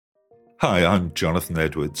Hi, I'm Jonathan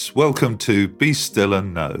Edwards. Welcome to Be Still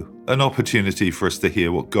and Know, an opportunity for us to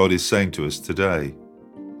hear what God is saying to us today.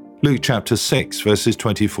 Luke chapter 6, verses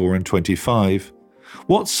 24 and 25.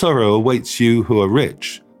 What sorrow awaits you who are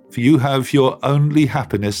rich, for you have your only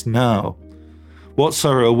happiness now. What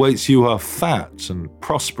sorrow awaits you who are fat and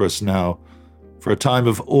prosperous now, for a time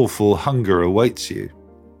of awful hunger awaits you.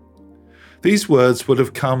 These words would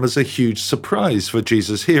have come as a huge surprise for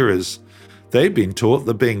Jesus' hearers. They'd been taught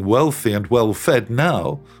that being wealthy and well-fed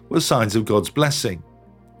now were signs of God's blessing.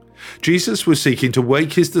 Jesus was seeking to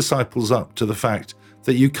wake his disciples up to the fact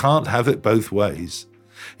that you can't have it both ways.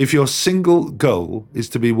 If your single goal is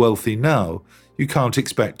to be wealthy now, you can't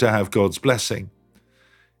expect to have God's blessing.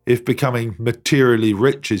 If becoming materially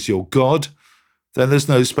rich is your God, then there's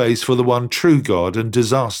no space for the one true God, and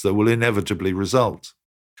disaster will inevitably result.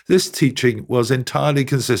 This teaching was entirely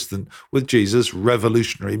consistent with Jesus'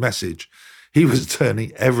 revolutionary message. He was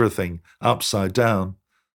turning everything upside down.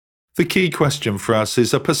 The key question for us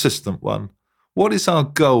is a persistent one. What is our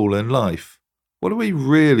goal in life? What are we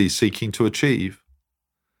really seeking to achieve?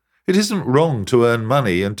 It isn't wrong to earn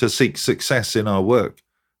money and to seek success in our work.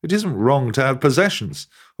 It isn't wrong to have possessions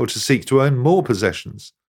or to seek to own more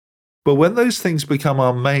possessions. But when those things become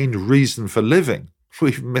our main reason for living,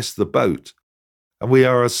 we've missed the boat, and we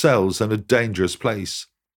are ourselves in a dangerous place.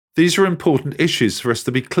 These are important issues for us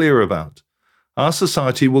to be clear about. Our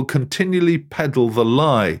society will continually peddle the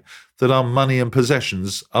lie that our money and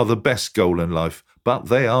possessions are the best goal in life, but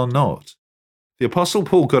they are not. The Apostle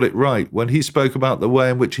Paul got it right when he spoke about the way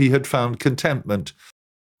in which he had found contentment.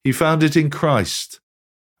 He found it in Christ.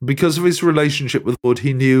 Because of his relationship with the Lord,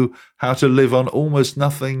 he knew how to live on almost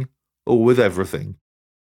nothing or with everything.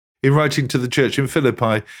 In writing to the church in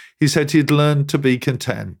Philippi, he said he had learned to be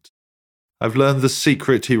content. I've learned the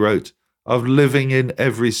secret, he wrote, of living in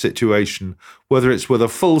every situation, whether it's with a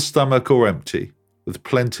full stomach or empty, with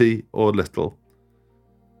plenty or little.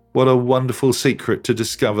 What a wonderful secret to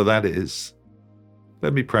discover that is.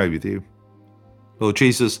 Let me pray with you. Lord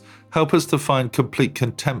Jesus, help us to find complete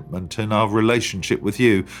contentment in our relationship with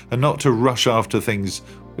you and not to rush after things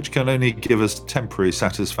which can only give us temporary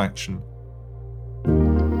satisfaction.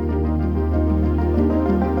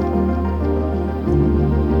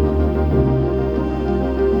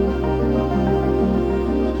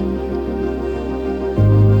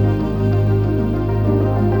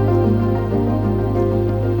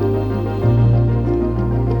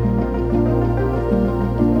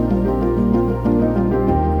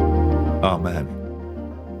 Amen.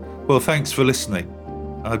 Well, thanks for listening.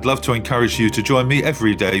 I'd love to encourage you to join me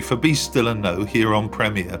every day for Be Still and Know here on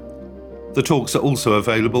Premier. The talks are also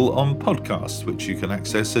available on podcasts, which you can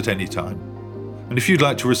access at any time. And if you'd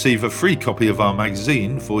like to receive a free copy of our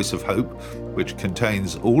magazine, Voice of Hope, which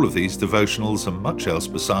contains all of these devotionals and much else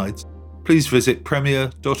besides, please visit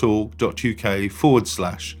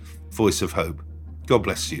premier.org.uk/Voice of Hope. God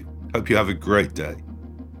bless you. Hope you have a great day.